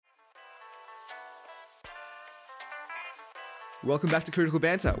Welcome back to Critical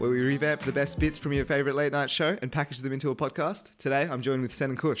Banter, where we revamp the best bits from your favourite late night show and package them into a podcast. Today, I'm joined with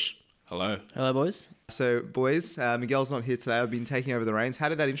Sen and Kush. Hello. Hello, boys. So, boys, Miguel's not here today. I've been taking over the reins. How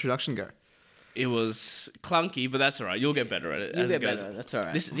did that introduction go? It was clunky, but that's all right. You'll get better at it. You'll as get it goes. better. That's all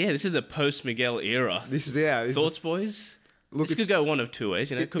right. This is the post-Miguel era. Thoughts, boys? Look, This could go one of two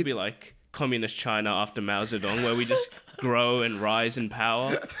ways. It could be like communist China after Mao Zedong, where we just grow and rise in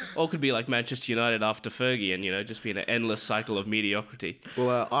power. Or it could be like Manchester United after Fergie and, just be an endless cycle of mediocrity.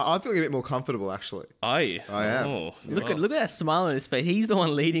 Well, I'm feeling a bit more comfortable, actually. Are you? I am. Oh, Look at that smile on his face. He's the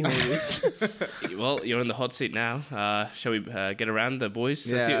one leading all this. Well, you're in the hot seat now. Shall we get around the boys?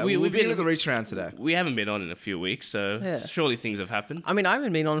 Let's see. Yeah, we've been at the reach around today. We haven't been on in a few weeks, so Yeah. surely things have happened. I mean, I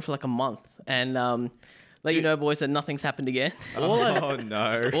haven't been on for like a month, and let you know, boys, that nothing's happened again. Oh,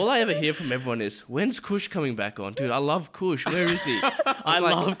 no. All I ever hear from everyone is, when's Kush coming back on? Dude, I love Kush. Where is he? I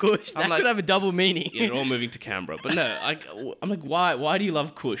love Kush. That could have a double meaning. Yeah, they're all moving to Canberra. But no, I'm like, why? Why do you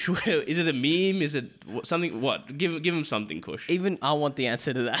love Kush? Is it a meme? Is it something? What? Give him something, Kush. Even I want the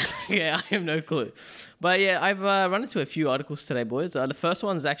answer to that. Yeah, I have no clue. But yeah, I've run into a few articles today, boys. The first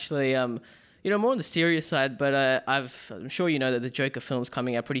one's actually, more on the serious side, but I'm sure you know that the Joker film's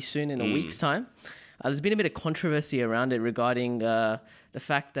coming out pretty soon in a week's time. There's been a bit of controversy around it regarding the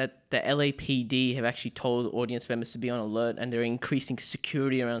fact that the LAPD have actually told audience members to be on alert and they're increasing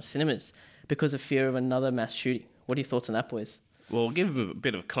security around cinemas because of fear of another mass shooting. What are your thoughts on that, boys? Well, give them a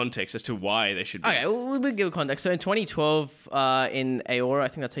bit of context as to why they should be. Okay, we'll give context. So in 2012, in Aora, I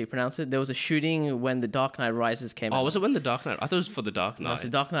think that's how you pronounce it, there was a shooting when The Dark Knight Rises came out. Oh, was it when The Dark Knight? I thought it was for The Dark Knight. No, it's The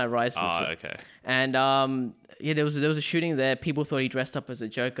Dark Knight Rises. Oh, okay. And there was a shooting there. People thought he dressed up as a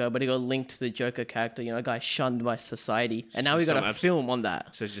Joker, but he got linked to the Joker character. A guy shunned by society, and now we got a film on that.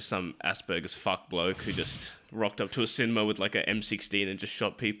 So it's just some Asperger's fuck bloke who just rocked up to a cinema with like a M16 and just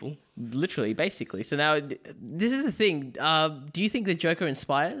shot people. Literally, basically. So now, this is the thing. Do you think the Joker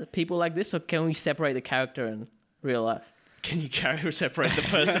inspires people like this, or can we separate the character in real life? Can you separate the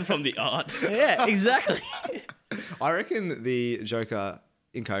person from the art? Yeah, exactly. I reckon the Joker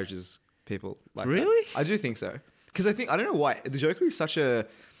encourages people like that. Really? I do think so. Because I don't know why. The Joker is such a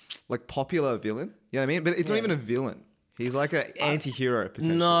popular villain. You know what I mean? But it's not even a villain. He's like an anti-hero,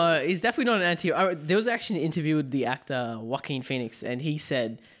 potentially. No, he's definitely not an anti-hero. There was actually an interview with the actor Joaquin Phoenix, and he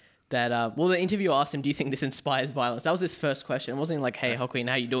said that, the interviewer asked him, do you think this inspires violence? That was his first question. It wasn't like, hey, Joaquin,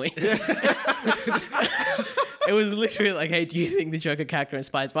 how you doing? It was literally like, hey, do you think the Joker character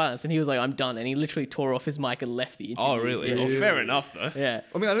inspires violence? And he was like, I'm done. And he literally tore off his mic and left the interview. Oh, really? Yeah. Well, fair enough, though. Yeah.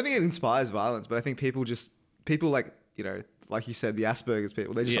 I mean, I don't think it inspires violence, but I think people like, like you said, the Asperger's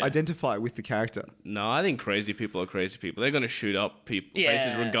people, they just identify with the character. No, I think crazy people are crazy people. They're going to shoot up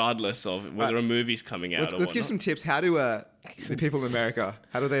faces regardless of whether a movie's coming out Let's give some tips. How do the people in America,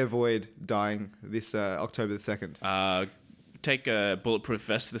 how do they avoid dying this October the 2nd? Take a bulletproof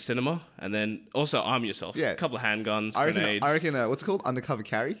vest to the cinema and then also arm yourself. Yeah. A couple of handguns, I grenades. reckon what's it called? Undercover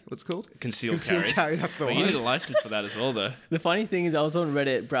carry? What's it called? Concealed carry. carry. That's the But one. you need a license for that as well, though. The funny thing is I was on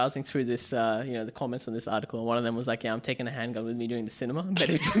Reddit browsing through this, the comments on this article, and one of them was like, yeah, I'm taking a handgun with me during the cinema.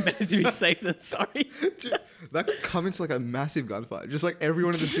 Better to be safe than sorry. Dude, that could come into like a massive gunfight. Just like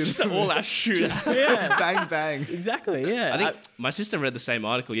everyone in the Just cinema. all our shooters. Yeah. Bang, bang. Exactly, yeah. I think my sister read the same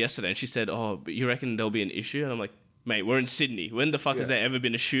article yesterday and she said, oh, but you reckon there'll be an issue? And I'm like, mate, we're in Sydney. When the fuck has there ever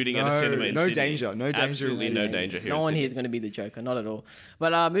been a shooting at a cinema in no Sydney? danger. No danger. Absolutely in no Sydney. danger here. No in one Sydney. here is going to be the Joker, not at all.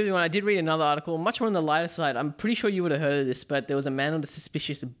 But moving on, I did read another article, much more on the lighter side. I'm pretty sure you would have heard of this, but there was a man with a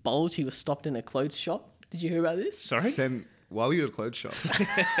suspicious bulge. He was stopped in a clothes shop. Did you hear about this? Sorry? Why were you at a clothes shop?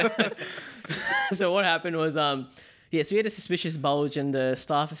 So what happened was, so he had a suspicious bulge, and the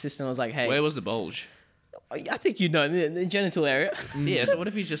staff assistant was like, hey, Where was the bulge? I think you know, the genital area. Yeah, so what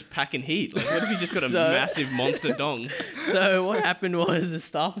if he's just packing heat? Like, what if he's just got a So- massive monster dong? So what happened was the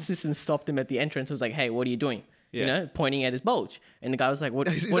staff assistant stopped him at the entrance and was like, hey, what are you doing? Yeah. Pointing at his bulge. And the guy was like, what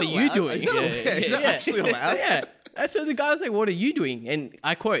Is are that you allowed? doing? Is that allowed? Is that actually allowed? Yeah. And so the guy was like, what are you doing? And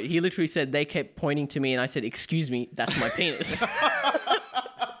I quote, he literally said, they kept pointing to me and I said, excuse me, that's my penis.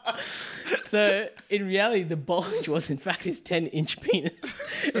 So in reality, the bulge was in fact his 10-inch penis.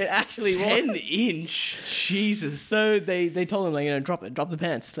 It actually was. 10-inch? Jesus. So they told him, like, drop it, drop the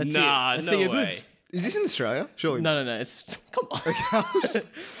pants. Let's see it. Nah, Let's no see your way. goods. Is this in Australia? Surely. No, it's come on.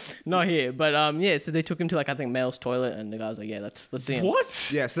 Not here, but so they took him to I think Male's toilet, and the guy was like, yeah, let's see him. What?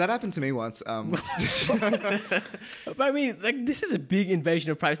 Yeah, so that happened to me once. But I mean, this is a big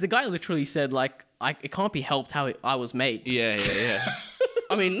invasion of privacy. The guy literally said it can't be helped how I was made. Yeah.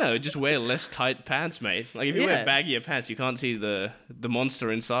 I mean, no, just wear less tight pants, mate. Like, if you wear Yeah. baggier pants, you can't see the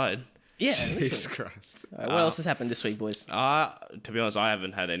monster inside. Yeah. Jesus Christ. All right, what else has happened this week, boys? To be honest, I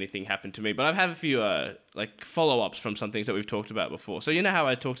haven't had anything happen to me, but I've had a few like follow-ups from some things that we've talked about before. So you know how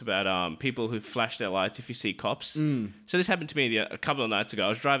I talked about people who flash their lights if you see cops? So this happened to me a couple of nights ago. I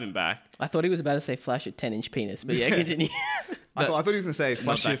was driving back. I thought he was about to say flash a 10-inch penis, but yeah, continue. I thought he was going to say,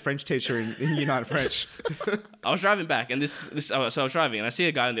 flash your that. French teacher in United French. I was driving back, and so I was driving, and I see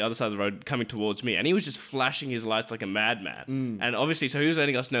a guy on the other side of the road coming towards me, and he was just flashing his lights like a madman. And obviously, so he was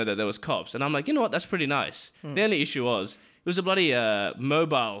letting us know that there was cops. And I'm like, you know what? That's pretty nice. The only issue was, it was a bloody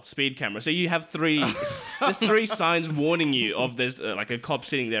mobile speed camera. So you have there's 3 signs warning you of there's like a cop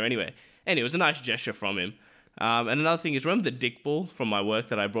sitting there anyway. Anyway, it was a nice gesture from him. And another thing is, remember the dick ball from my work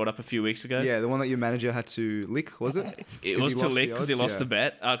that I brought up a few weeks ago? Yeah, the one that your manager had to lick, was it? It was to lick because he lost the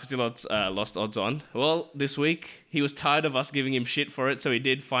bet, because he lost odds on. Well, this week, he was tired of us giving him shit for it, so he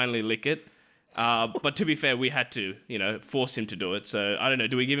did finally lick it. But to be fair, we had to, force him to do it. So, I don't know,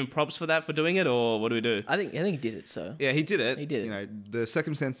 do we give him props for that, for doing it, or what do we do? I think he did it, so. Yeah, he did it. He did it. The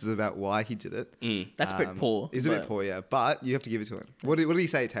circumstances about why he did it. That's a bit poor. Is a bit poor, yeah. But you have to give it to him. What did he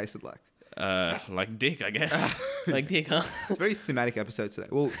say it tasted like? Like dick, I guess. Like dick, huh? It's a very thematic episode today.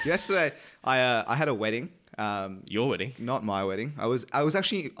 Well, yesterday I had a wedding. Your wedding? Not my wedding. I was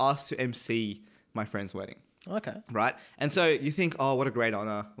actually asked to MC my friend's wedding. Okay. Right? And so you think, oh, what a great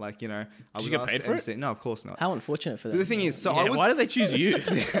honor. I Did was you get asked paid to for MC. No, of course not. How unfortunate for But them. the thing is, so Yeah, I was... why did they choose you?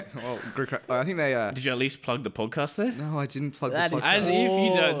 well, I think they... Did you at least plug the podcast there? No, I didn't plug That the is podcast. As if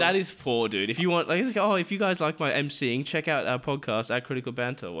you don't, that is poor, dude. If you want, like, it's like, oh, if you guys like my MCing, check out our podcast at Critical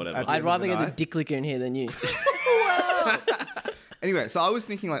Banter or whatever. I'd rather get the Night. dick licker in here than you. Anyway, so I was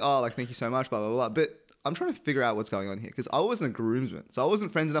thinking thank you so much, blah, blah, blah. But I'm trying to figure out what's going on here because I wasn't a groomsman. So I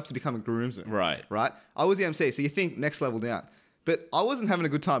wasn't friends enough to become a groomsman. Right. Right? I was the MC. So you think next level down. But I wasn't having a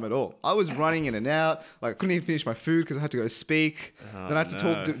good time at all. I was running in and out. Like, couldn't even finish my food because I had to go speak. Then I had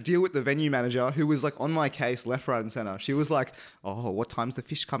to deal with the venue manager who was like on my case, left, right, and center. She was like, "Oh, what time's the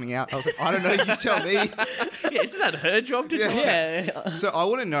fish coming out?" I was like, "I don't know. You tell me." Yeah, isn't that her job to tell? Yeah. So I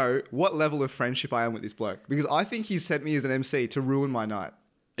want to know what level of friendship I am with this bloke because I think he sent me as an MC to ruin my night.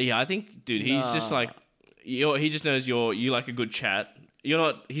 Yeah, I think, dude, he's just like, he just knows you like a good chat.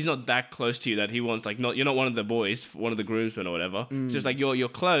 He's not that close to you that he wants, like, you're not one of the boys, one of the groomsmen or whatever. It's just like, you're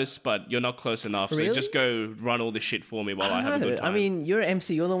close, but you're not close enough. So Really? just go run all this shit for me while I have a good time. I mean, you're an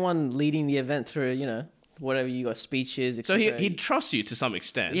MC. You're the one leading the event through, whatever you got, speeches, so etc. he trusts you to some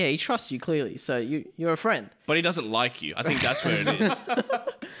extent. Yeah, he trusts you clearly. So you're a friend. But he doesn't like you. I think that's where it is.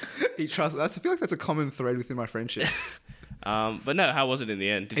 He trusts. I feel like that's a common thread within my friendships. But no, how was it in the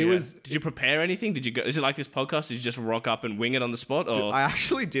end? Did you prepare anything? Did you go? Is it like this podcast? Did you just rock up and wing it on the spot? Or I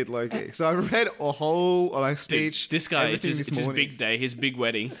actually did, Loki. So I read a whole speech. Dude, this guy, it's everything his morning. big day, his big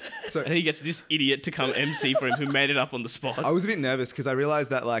wedding, So- and he gets this idiot to come MC for him who made it up on the spot. I was a bit nervous because I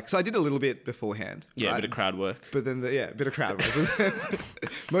realized that so I did a little bit beforehand. Yeah, a right? bit of crowd work. But then, a bit of crowd work. But then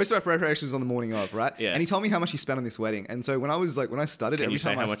most of my preparation was on the morning of, right? Yeah. And he told me how much he spent on this wedding. And so when I started, Can every you say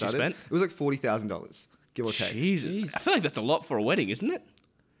time how I much you started, spent? it was like $40,000, give or take. Jesus. I feel like that's a lot for a wedding, isn't it?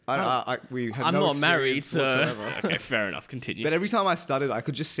 We had I'm no not married, experience so- whatsoever. Okay, fair enough. Continue. But every time I started, I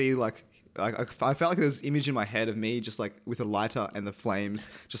could just see I felt like there was an image in my head of me just like with a lighter and the flames,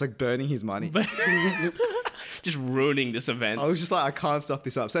 just like burning his money. Just ruining this event. I was just like, I can't stop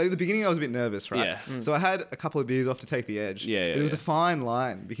this up. So at the beginning, I was a bit nervous, right? Yeah. So I had a couple of beers off to take the edge. Yeah, But it was yeah. a fine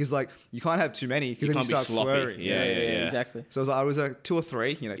line because you can't have too many because You then you can't be start sloppy. slurring. Yeah. Exactly. So I was like 2 or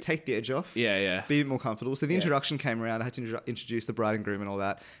 3, take the edge off. Yeah. Be a bit more comfortable. So the introduction came around. I had to introduce the bride and groom and all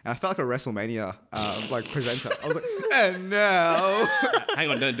that. And I felt like a WrestleMania presenter. I was like, and now. Hang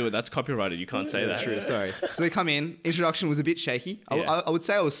on, don't do it. That's copyrighted. You can't say that. True, sorry. So they come in. Introduction was a bit shaky. Yeah. I would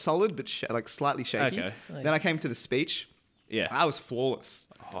say I was solid, but slightly shaky. Okay. Then I came to the speech. Yeah. I was flawless.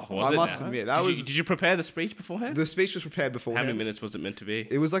 Oh, was I it must now? admit Did you prepare the speech beforehand? the speech was prepared How beforehand. many minutes was it meant to be?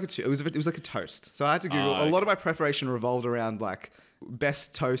 It was like it was like a toast. So I had to Google. Oh, A lot of my preparation revolved around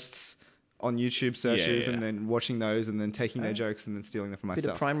best toasts on YouTube searches yeah. and then watching those and then taking their jokes and then stealing them for Bit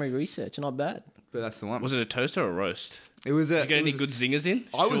myself. of primary research, not bad. But that's the one. Was it a toast or a roast? It was a. Did you get it any was a- good zingers in?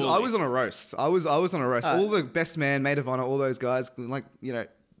 I was Surely. on a roast. I was on a roast. Oh. All the best man, maid of honor, all those guys,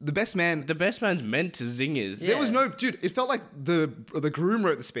 the best man. The best man's meant to zingers. There was no dude. It felt like the groom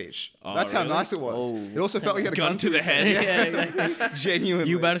wrote the speech. Oh, That's how really? nice it was. Oh. It also felt like he had a Gun to the head. Yeah, exactly. Genuinely.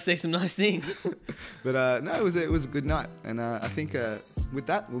 You about to say some nice things. But no, it was a good night, and I think with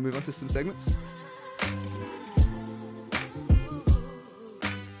that we'll move on to some segments.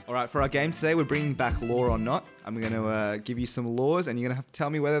 All right, for our game today, we're bringing back Law or Not. I'm going to give you some laws, and you're going to have to tell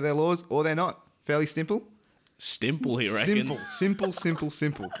me whether they're laws or they're not. Fairly simple. Stimple, you reckon? Simple.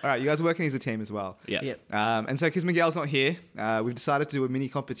 All right, you guys are working as a team as well. Yeah. Yep. And so because Miguel's not here, we've decided to do a mini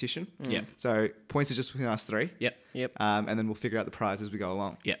competition. Yeah. So points are just between us three. Yep. Yep. And then we'll figure out the prize as we go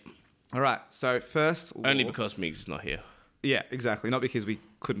along. Yep. All right. So first, Only law. because Migs is not here. Yeah, exactly. Not because we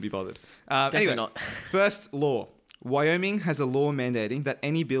couldn't be bothered. Definitely Anyway, not. first law. Wyoming has a law mandating that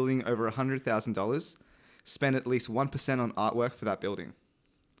any building over $100,000 spend at least 1% on artwork for that building.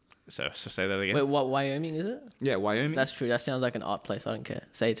 So say that again. Wait, what Wyoming is it? Yeah, Wyoming. That's true. That sounds like an art place. I don't care.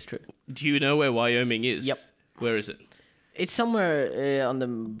 Say it's true. Do you know where Wyoming is? Yep. Where is it? It's somewhere on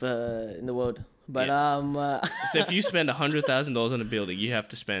the in the world. But So if you spend $100,000 on a building, you have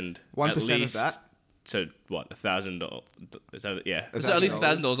to spend 1% at least, of that. So what? $1,000? Is that yeah? $1,000 So at least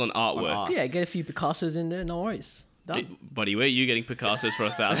 $1,000 on artwork. art. yeah, get a few Picassos in there. No worries. Done. Buddy, where are you getting Picassos for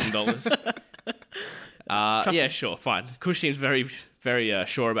 $1,000? Yeah, sure, fine. Kush seems very, very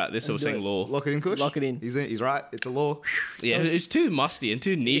sure about this. So we're Let's do saying it. law. Lock it in, Kush. Lock it in. He's right. It's a law. Yeah, it's too musty and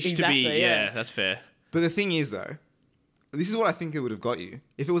too niche to be. Exactly, Yeah, yeah. that's fair. But the thing is, though, this is what I think it would have got you.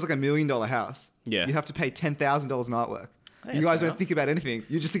 If it was like $1 million house, Yeah. you have to pay $10,000 in artwork. Hey, You that's guys fair don't think about anything.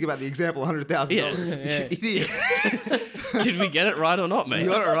 You just think about the example, $100,000. Yeah. You idiots. Did we get it right or not, mate? You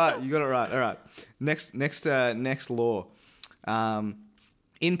got it right. All right. Next law.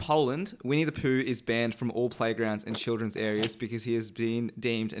 In Poland, Winnie the Pooh is banned from all playgrounds and children's areas because he has been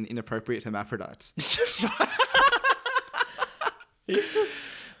deemed an inappropriate hermaphrodite.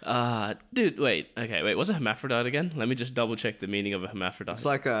 Dude, wait. Okay, wait. What's a hermaphrodite again? Let me just double check the meaning of a hermaphrodite. It's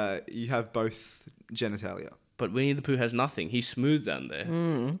like you have both genitalia. But Winnie the Pooh has nothing. He's smooth down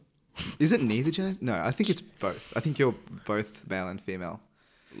there. Is it neither genitalia? No, I think it's both. I think you're both male and female.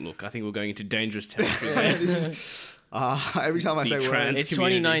 Look, I think we're going into dangerous territory. man. Every time I The say trans- words, It's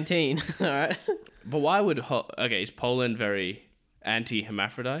community. 2019. All right. But why would... Okay, is Poland very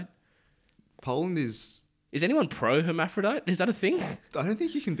anti-hermaphrodite? Poland is. Is anyone pro-hermaphrodite? Is that a thing? I don't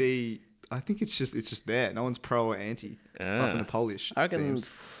think you can be. I think it's just there. No one's pro or anti. Apart from the Polish. I reckon. seems.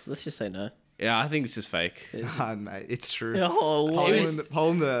 Let's just say no. Yeah, I think this is fake. Mate, it's true. Oh, what?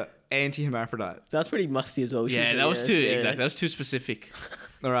 Poland are anti-hermaphrodite. That's pretty musty as well. We should Yeah, say that was yes. too... Yeah. Exactly, that was too specific.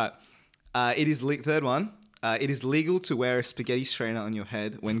 All right. It is third one. It is legal to wear a spaghetti strainer on your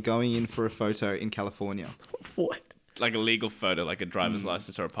head when going in for a photo in California. What? Like a legal photo, like a driver's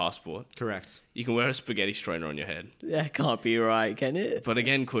license or a passport. Correct. You can wear a spaghetti strainer on your head. That can't be right, can it? But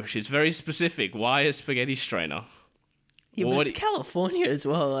again, Kush, it's very specific. Why a spaghetti strainer? Yeah, Well, but what it's California as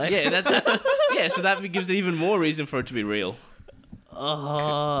well. Like. Yeah, yeah. So that gives it even more reason for it to be real. Oh,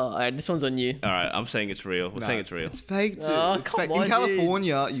 all right. This one's on you. All right, I'm saying it's real. We're No, saying it's real. It's fake, dude. Oh, it's come fake. on, In dude.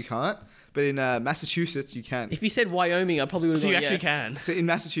 California, you can't. But in Massachusetts, you can. If you said Wyoming, I probably would have. So you gone actually yes. can. So in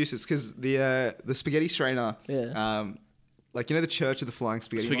Massachusetts, because the spaghetti strainer, Yeah. like the Church of the Flying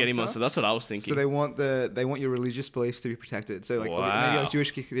Spaghetti, Spaghetti monster. That's what I was thinking. So they want your religious beliefs to be protected. So maybe Wow. like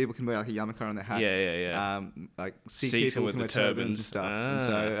Jewish people can wear like a yarmulke on their hat. Yeah. Like Sikh Sikhs people with can wear the turbans turbans. and stuff. And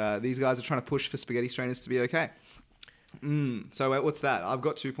so these guys are trying to push for spaghetti strainers to be okay. So what's that? I've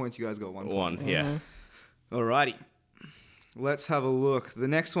got 2 points. You guys got 1 point. One. Yeah. Alrighty. Let's have a look. The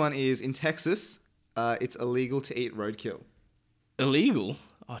next one is in Texas. It's illegal to eat roadkill. Illegal.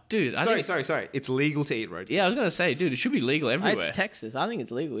 Oh, dude. Sorry. It's legal to eat roadkill. Yeah, I was gonna say, dude, it should be legal everywhere. It's Texas. I think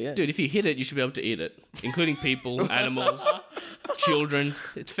it's legal. Yeah. Dude, if you hit it, you should be able to eat it, including people, animals, children.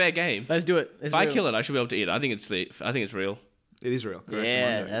 It's fair game. Let's do it. If I kill it, I should be able to eat it. I think it's real. It is real. Correct, Yeah,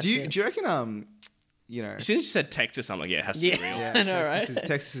 Armando. that's Do you it. reckon As soon as you said Texas, I'm like, yeah, it has to Yeah. be real. Yeah, I know,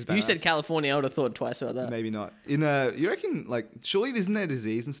 Texas is If you said badass. California, I would have thought twice about that. Maybe not. You reckon surely isn't there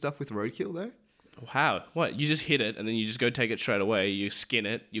disease and stuff with roadkill though? How? What? You just hit it and then you just go take it straight away. You skin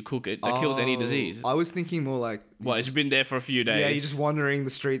it, you cook it. That kills any disease. I was thinking more like What? It's been there for a few days. yeah, you're just wandering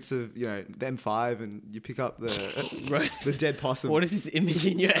the streets of the M5 and you pick up the dead possum. What is this image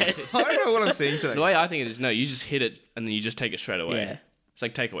in your head? I don't know what I'm seeing today. The way I think it is, no, you just hit it and then you just take it straight away. Yeah. It's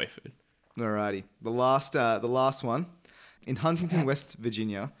like takeaway food. Alrighty, the last one. In Huntington, West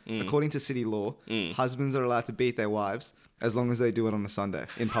Virginia, according to city law, husbands are allowed to beat their wives as long as they do it on a Sunday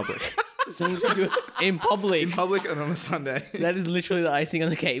in public. As long as you do it in public. In public and on a Sunday. That is literally the icing on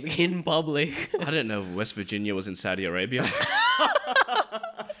the cake. In public. I didn't know West Virginia was in Saudi Arabia.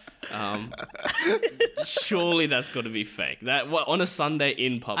 Surely that's got to be fake. On a Sunday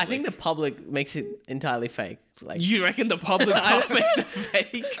in public? I think the public makes it entirely fake. Like You reckon the public makes it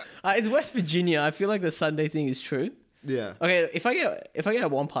fake? it's West Virginia. I feel like the Sunday thing is true. Yeah. Okay, if I get a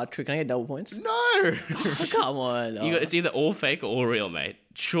 1-part trick, can I get double points? No. Oh, come on. It's either all fake or all real, mate.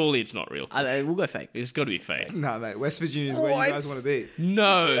 Surely it's not real. We'll go fake. It's got to be fake. No, mate. West Virginia is where What? you guys want to be.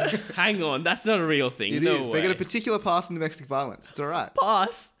 No, hang on. That's not a real thing. It no is. way. They get a particular pass in domestic violence. It's all right.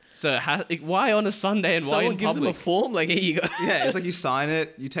 Pass. So why on a Sunday and why Someone in gives them a public? form, like, here you go. Yeah, it's like you sign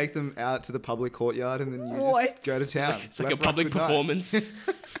it, you take them out to the public courtyard, and then you What? just go to town. It's like a Left, right, public good night. performance.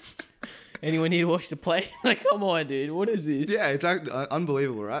 Anyone here to watch the play? Like, come on, dude. What is this? Yeah, it's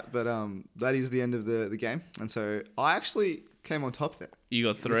unbelievable, right? But that is the end of the game, and so I actually came on top there. You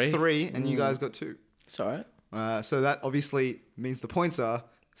got three. Three, and you guys got two. It's all right. So that obviously means the points are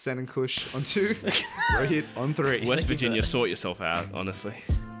Sen and Kush on 2, Rohit on 3. West Virginia, sort yourself out, honestly.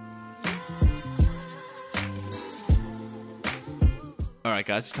 All right,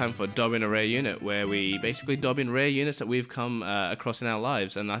 guys, it's time for Dob in a Rare Unit, where we basically dob in rare units that we've come across in our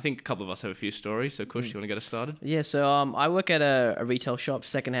lives. And I think a couple of us have a few stories. So, Kush, you want to get us started? Yeah, so I work at a retail shop,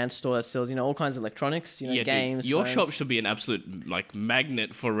 secondhand store that sells, all kinds of electronics, Dude, games. your phones. shop should be an absolute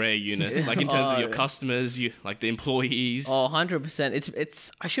magnet for rare units, like in terms of your yeah. customers, the employees. Oh, 100%.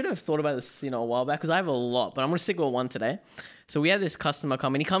 It's. I should have thought about this, a while back because I have a lot, but I'm gonna stick with one today. So we had this customer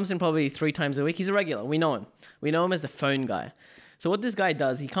come in. He comes in probably 3 times a week. He's a regular. We know him. We know him as the phone guy. So what this guy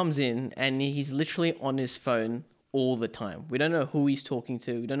does, he comes in and he's literally on his phone all the time. We don't know who he's talking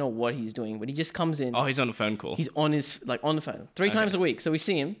to. We don't know what he's doing, but he just comes in. Oh, he's on a phone call. He's on on the phone 3 times a week. So we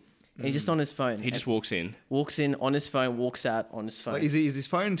see him. And he's just on his phone. He just walks in. Walks in on his phone, walks out on his phone. Like, is his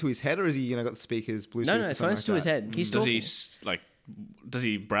phone to his head, or is he got the speakers, Bluetooth? No, or his something phone's like to his that? head. He's Does talking. he does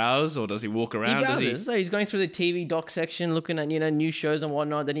he browse or does he walk He around? browses. So he's going through the TV doc section, looking at new shows and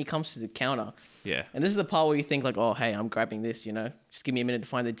whatnot. Then he comes to the counter, Yeah. and this is the part where you think like, oh hey, I'm grabbing this. Just give me a minute to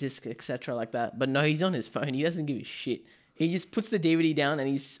find the disc, etc. Like that. But no, he's on his phone. He doesn't give a shit. He just puts the DVD down and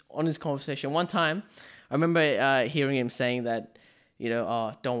he's on his conversation. One time, I remember hearing him saying that,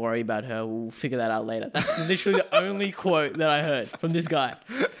 oh, don't worry about her. We'll figure that out later. That's literally the only quote that I heard from this guy.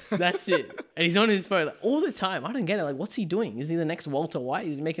 That's it. And he's on his phone all the time. I don't get it. Like, what's he doing? Is he the next Walter White?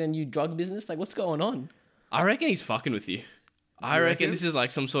 Is he making a new drug business? Like, what's going on? I reckon he's fucking with you. I You reckon reckon? this is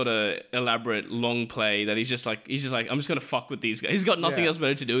like some sort of elaborate long play that he's just like, I'm just going to fuck with these guys. He's got nothing Yeah. else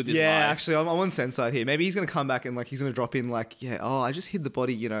better to do with his Yeah, life. actually, I'm on Sen's side here. Maybe he's going to come back and he's going to drop in I just hid the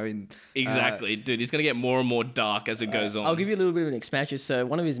body, in... Exactly, dude. He's going to get more and more dark as it goes on. I'll give you a little bit of an expansion. So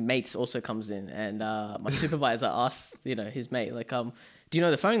one of his mates also comes in, and my supervisor asks, his mate, like, do you know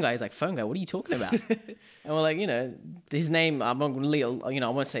the phone guy? He's like, phone guy? What are you talking about? And we're like, his name. I'm not going to, I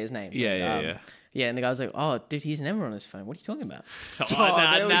won't say his name. Yeah. Yeah, and the guy was like, oh, dude, he's never on his phone. What are you talking about?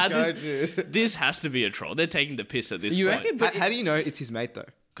 there we go, dude. This has to be a troll. They're taking the piss at this You point. reckon? How do you know it's his mate, though?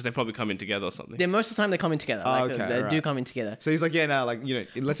 Because they probably come in together or something. Then most of the time they come in together. Like, okay, they do alright. come in together. So he's like,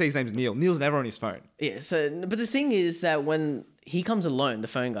 let's say his name's Neil. Neil's never on his phone. Yeah. So, but the thing is that when he comes alone, the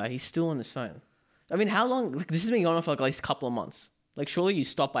phone guy, he's still on his phone. I mean, how long? This has been going on for at least a couple of months. Like, surely you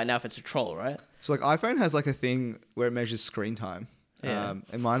stop by now if it's a troll, right? So iPhone has a thing where it measures screen time. Yeah.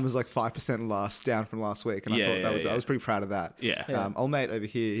 And mine was 5% down from last week, and I thought I was pretty proud of that. Yeah. Old mate over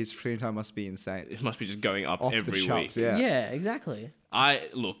here, his screen time must be insane. It must be just going up Off every the chops, week. yeah. Yeah, exactly. I'd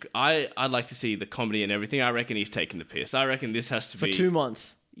like to see the comedy and everything. I reckon he's taking the piss. I reckon this has to For be 2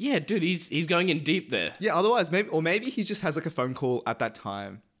 months. Yeah, dude, he's going in deep there. Yeah, otherwise, maybe he just has a phone call at that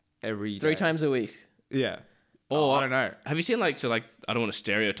time every day. 3 times a week. Yeah. Or I don't know. Have you seen I don't want to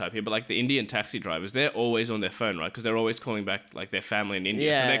stereotype here, but the Indian taxi drivers, they're always on their phone, right? Because they're always calling back their family in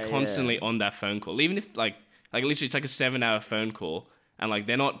India, so Yeah, they're constantly on that phone call. Even if literally it's a 7-hour phone call, and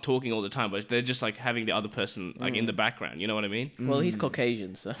they're not talking all the time, but they're just having the other person in the background. You know what I mean? Well, he's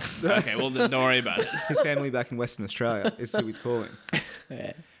Caucasian, so. Okay, well then don't worry about it. His family back in Western Australia is who he's calling.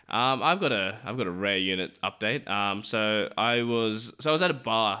 Yeah. I've got a rare unit update. So I was at a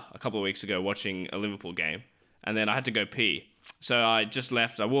bar a couple of weeks ago watching a Liverpool game, and then I had to go pee. So I just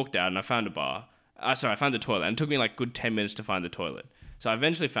left. I walked out and I found a bar. I found the toilet, and it took me good 10 minutes to find the toilet. So I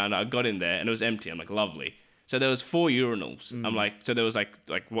eventually found it. I got in there and it was empty. I'm like, lovely. So there was 4 urinals. I'm like, so there was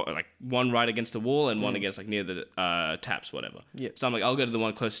one right against the wall and one against near the taps, whatever. Yep. So I'm like, I'll go to the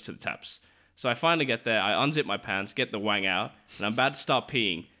one closest to the taps. So I finally get there. I unzip my pants, get the wang out, and I'm about to start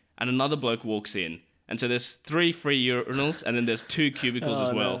peeing. And another bloke walks in. And so there's 3 free urinals, and then there's 2 cubicles Oh,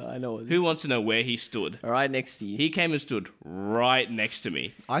 as well. no, I know what Who wants to know where he stood? Right next to you. He came and stood right next to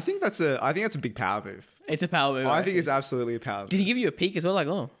me. I think that's a big power move. It's a power move. I think it's absolutely a power move. Did he give you a peek as well? Like,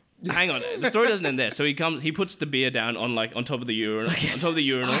 oh. Hang on, the story doesn't end there. So he puts the beer down on top of the urinal, on top of the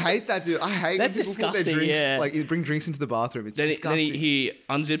urinal. I hate that, dude. I hate That's when people put their disgusting, drinks, yeah. bring drinks into the bathroom. It's Then disgusting. he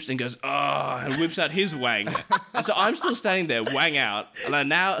unzips and goes, and whips out his wang. And so I'm still standing there, wang out.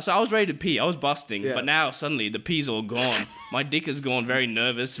 And so I was ready to pee. I was busting. Yeah. But now suddenly the pee's all gone. My dick has gone very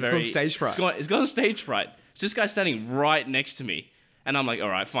nervous. gone stage fright. It's gone stage fright. So this guy's standing right next to me. And I'm like, all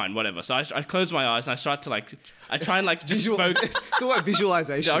right, fine, whatever. So I close my eyes and I try and like just focus. It's all about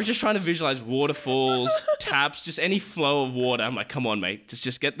visualization. I was just trying to visualize waterfalls, taps, just any flow of water. I'm like, come on, mate,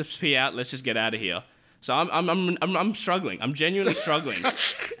 just get the pee out. Let's just get out of here. So I'm struggling. I'm genuinely struggling.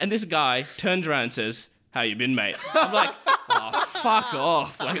 And this guy turns around and says, "How you been, mate?" I'm like, oh, fuck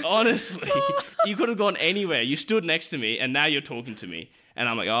off. Like, honestly, you could have gone anywhere. You stood next to me and now you're talking to me. And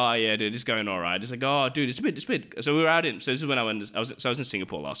I'm like, oh yeah, dude, it's going all right. It's like, oh, dude, it's a bit. So we were out so this is when I was in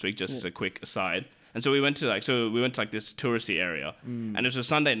Singapore last week, just as a quick aside. And so we went to like this touristy area, and it was a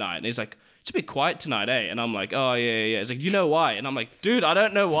Sunday night, and he's like, it's a bit quiet tonight, eh? And I'm like, oh yeah. It's like, you know why? And I'm like, dude, I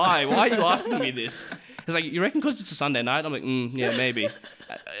don't know why. Why are you asking me this? He's like, you reckon because it's a Sunday night? I'm like, yeah, maybe.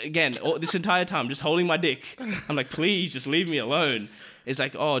 Again, this entire time, just holding my dick. I'm like, please, just leave me alone. It's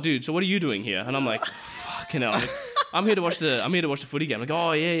like, oh, dude, so what are you doing here? And I'm like, fucking hell. I'm here to watch the footy game. I'm like,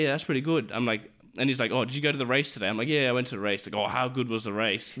 oh yeah, that's pretty good. I'm like, and he's like, oh, did you go to the race today? I'm like, yeah, I went to the race. Like, oh, how good was the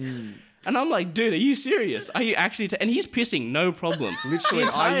race? And I'm like, dude, are you serious? Are you actually? And he's pissing, no problem. Literally, the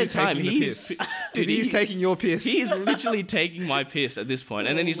entire are you time taking the piss? Dude, he's taking your piss. He's literally taking my piss at this point.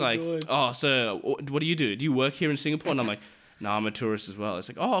 And then he's like, God. oh, so what do you do? Do you work here in Singapore? And I'm like, no, I'm a tourist as well. It's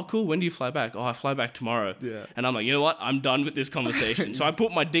like, oh, cool. When do you fly back? Oh, I fly back tomorrow. Yeah. And I'm like, you know what? I'm done with this conversation. So I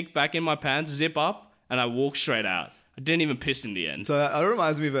put my dick back in my pants, zip up, and I walk straight out. I didn't even piss in the end. So that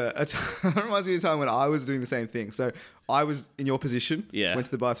reminds me of a time when I was doing the same thing. So I was in your position. Yeah. Went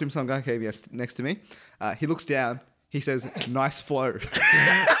to the bathroom. Some guy came next to me. He looks down. He says, "Nice flow."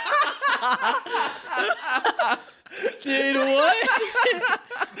 Dude, what?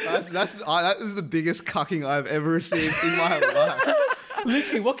 That is the biggest cucking I've ever received in my life.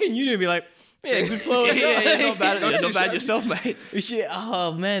 Literally, what can you do? Be like, yeah, good flow. yeah, not bad yourself, mate. Shit.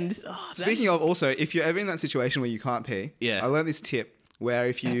 Oh man, Speaking of, also, if you're ever in that situation where you can't pee, Yeah. I learned this tip where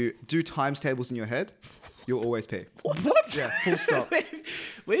if you do times tables in your head, you'll always pee. What? Yeah, full stop.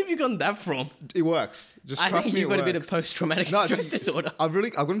 Where have you gotten that from? It works. Just I trust think me, you've it got a bit of works. post-traumatic No, stress disorder. I've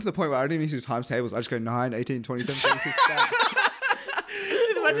gotten to the point where I don't even need to do times tables. I just go 9, 18, 27, 26.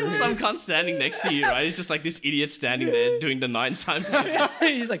 Imagine some cunt standing next to you, right? It's just like this idiot standing there doing the 9 times.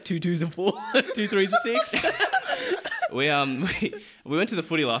 He's like 2 2s and 4, 2 3s and 6. We went to the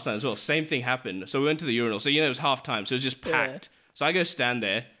footy last night as well. Same thing happened. So we went to the urinal. So it was half time, so it was just packed. So I go stand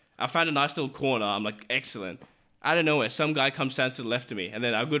there. I found a nice little corner. I'm like, excellent. Out of nowhere, some guy stands to the left of me, and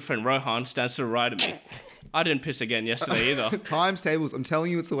then our good friend Rohan stands to the right of me. I didn't piss again yesterday either. Times tables. I'm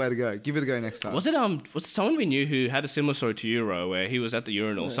telling you, it's the way to go. Give it a go next time. Was it someone we knew who had a similar story to you, Ro, where he was at the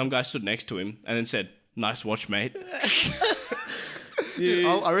urinal. Some guy stood next to him and then said, "Nice watch, mate." Dude,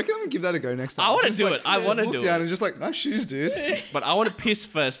 I reckon I'm gonna give that a go next time. I want to Just do like- it. I just want to look do down it. and just like, nice shoes, dude. But I want to piss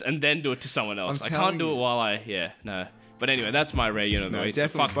first and then do it to someone else. I'm I can't telling do you. it while no. But anyway, that's my rare unit. No, It's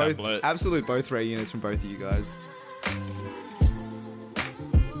definitely fuck that both. bloke. Absolute both rare units from both of you guys.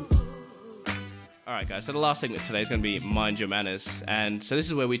 All right, guys. So the last segment today is going to be Mind Your Manners. And so this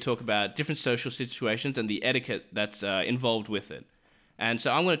is where we talk about different social situations and the etiquette that's involved with it. And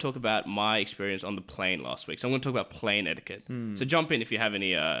so I'm going to talk about my experience on the plane last week. So I'm going to talk about plane etiquette. So jump in if you have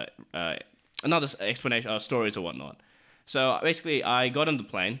any another explanation, stories or whatnot. So basically, I got on the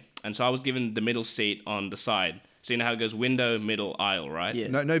plane, and so I was given the middle seat on the side. So you know how it goes window, middle, aisle, right? Yeah.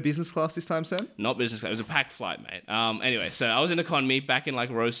 No business class this time, Sam? Not business class. It was a packed flight, mate. Anyway, so I was in economy back in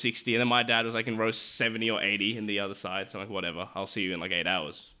like row 60, and then my dad was like in row 70 or 80 in the other side. So I'm like, whatever, I'll see you in like 8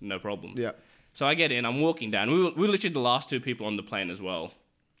 hours. No problem. Yeah. So I get in, I'm walking down. We were literally the last 2 people on the plane as well.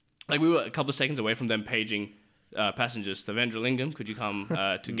 Like we were a couple of seconds away from them paging passengers to Vendralingam. Could you come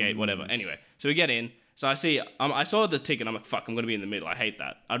to gate, whatever. Anyway, so we get in. So I see, I saw the ticket. I'm like, fuck, I'm going to be in the middle. I hate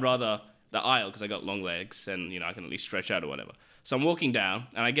that. I'd rather the aisle because I got long legs and, I can at least stretch out or whatever. So I'm walking down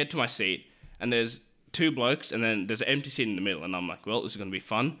and I get to my seat and there's 2 blokes and then there's an empty seat in the middle. And I'm like, well, this is going to be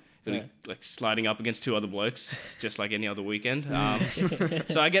fun. Gonna be, like sliding up against 2 other blokes, just like any other weekend.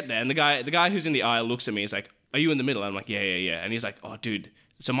 So I get there and the guy who's in the aisle looks at me. He's like, are you in the middle? And I'm like, yeah. And he's like, oh, dude,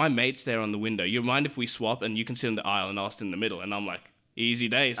 so my mate's there on the window. You mind if we swap and you can sit in the aisle and I'll sit in the middle? And I'm like, easy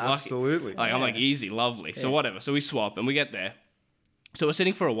days. Lucky. Absolutely. Like, I'm like, easy, lovely. So whatever. So we swap and we get there. So we're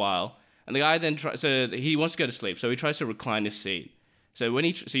sitting for a while. And the guy then so he wants to go to sleep. So he tries to recline his seat. So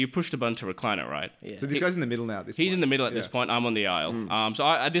so you push the button to recline it, right? Yeah. So this guy's in the middle now at this point. He's in the middle at this point. I'm on the aisle. So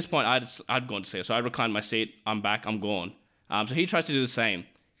at this point, I'd gone to sleep. So I reclined my seat. I'm back. I'm gone. So he tries to do the same.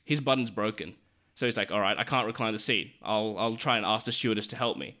 His button's broken. So he's like, all right, I can't recline the seat. I'll try and ask the stewardess to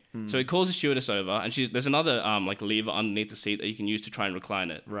help me. So he calls the stewardess over, and there's another like lever underneath the seat that you can use to try and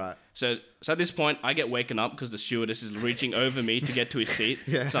recline it. Right. So at this point, I get waken up because the stewardess is reaching over me to get to his seat.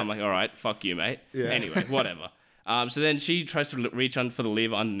 Yeah. So I'm like, all right, fuck you, mate. Yeah. Anyway, whatever. So then she tries to reach for the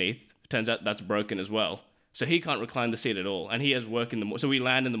lever underneath. Turns out that's broken as well. So he can't recline the seat at all, and he has work in the morning. So we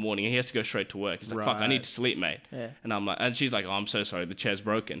land in the morning, and he has to go straight to work. He's like, "Fuck, I need to sleep, mate." Yeah. And I'm like, and she's like, "Oh, I'm so sorry, the chair's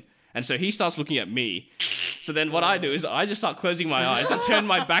broken." And so he starts looking at me. So then what I do is I just start closing my eyes and turn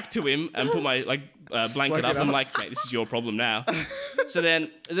my back to him and put my blanket up. I'm like, "Mate, this is your problem now." So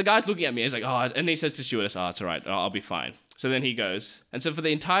then the guy's looking at me. He's like, "Oh," and he says to stewardess, "Oh, it's all right. I'll be fine." So then he goes. And so for the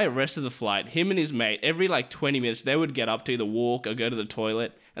entire rest of the flight, him and his mate, every 20 minutes, they would get up to either walk or go to the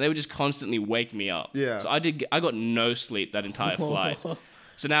toilet, and they would just constantly wake me up. Yeah. So I got no sleep that entire flight.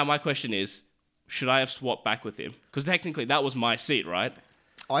 So now my question is, should I have swapped back with him? Because technically that was my seat, right?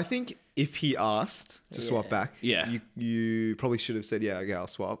 I think if he asked to swap back, Yeah. you probably should have said, yeah, okay, I'll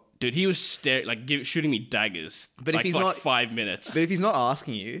swap. Dude, he was shooting me daggers. But if he's for not 5 minutes. But if he's not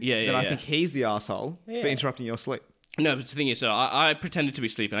asking you, then I yeah. think he's the asshole for interrupting your sleep. No, but the thing is, so I pretended to be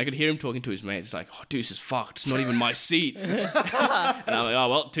sleeping. I could hear him talking to his mate. It's like, "Oh, dude, this is fucked. It's not even my seat." And I'm like, "Oh,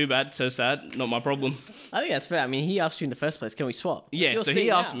 well, too bad. So sad. Not my problem." I think that's fair. I mean, he asked you in the first place, can we swap? It's Yeah, your so seat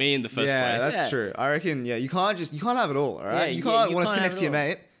he asked now. me in the first Yeah, place. that's true. I reckon, you can't have it all, all right? Yeah, you can't you want to can't sit have next it to your all.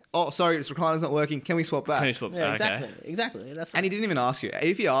 mate. Oh, sorry, this recliner's not working. Can we swap back? Can you swap Yeah, back? exactly. Okay. Exactly. That's And he didn't even ask you.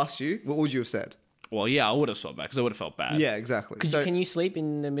 If he asked you, what would you have said? Well, yeah, I would have swapped back because I would have felt bad. Yeah, exactly. Can you sleep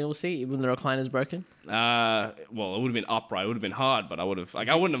in the middle seat when the recliner's broken? Well, it would have been upright. It would have been hard, but I would have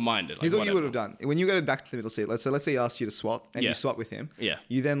I wouldn't have minded. Here's what you would have done. When you go back to the middle seat, let's say he asked you to swap and Yeah. you swap with him. Yeah.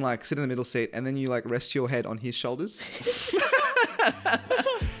 You then sit in the middle seat and then you rest your head on his shoulders.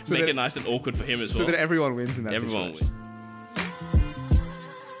 Make it nice and awkward for him as So well. that everyone wins in that Everyone situation. wins.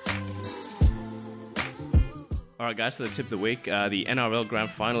 All right, guys, for the tip of the week, the NRL Grand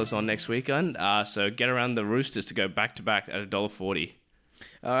Final is on next weekend. So get around the Roosters to go back-to-back at $1.40.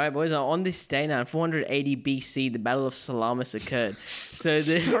 All right, boys. On this day now, in 480 BC, the Battle of Salamis occurred. So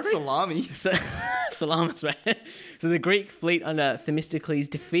the Salami. Salamis, man. So the Greek fleet under Themistocles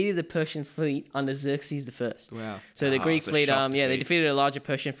defeated the Persian fleet under Xerxes I. Wow. So the Wow, Greek it's a fleet, shock they defeat. defeated a larger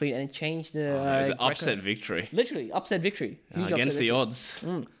Persian fleet and it changed the. It was an Greco- upset victory Literally, upset victory. Huge upset against the victory. odds.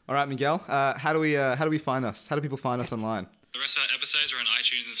 All right, Miguel. How do we find us? How do people find us online? The rest of our episodes are on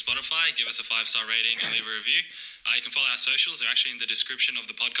iTunes and Spotify. Give us a 5-star rating and leave a review. You can follow our socials. They're actually in the description of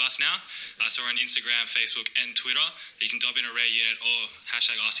the podcast now. So we're on Instagram, Facebook, and Twitter. You can dob in a rare unit or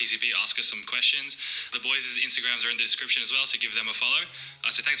 #RCCP, ask us some questions. The boys' Instagrams are in the description as well, so give them a follow.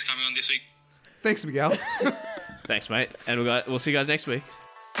 So thanks for coming on this week. Thanks, Miguel. Thanks, mate. And we'll see you guys next week.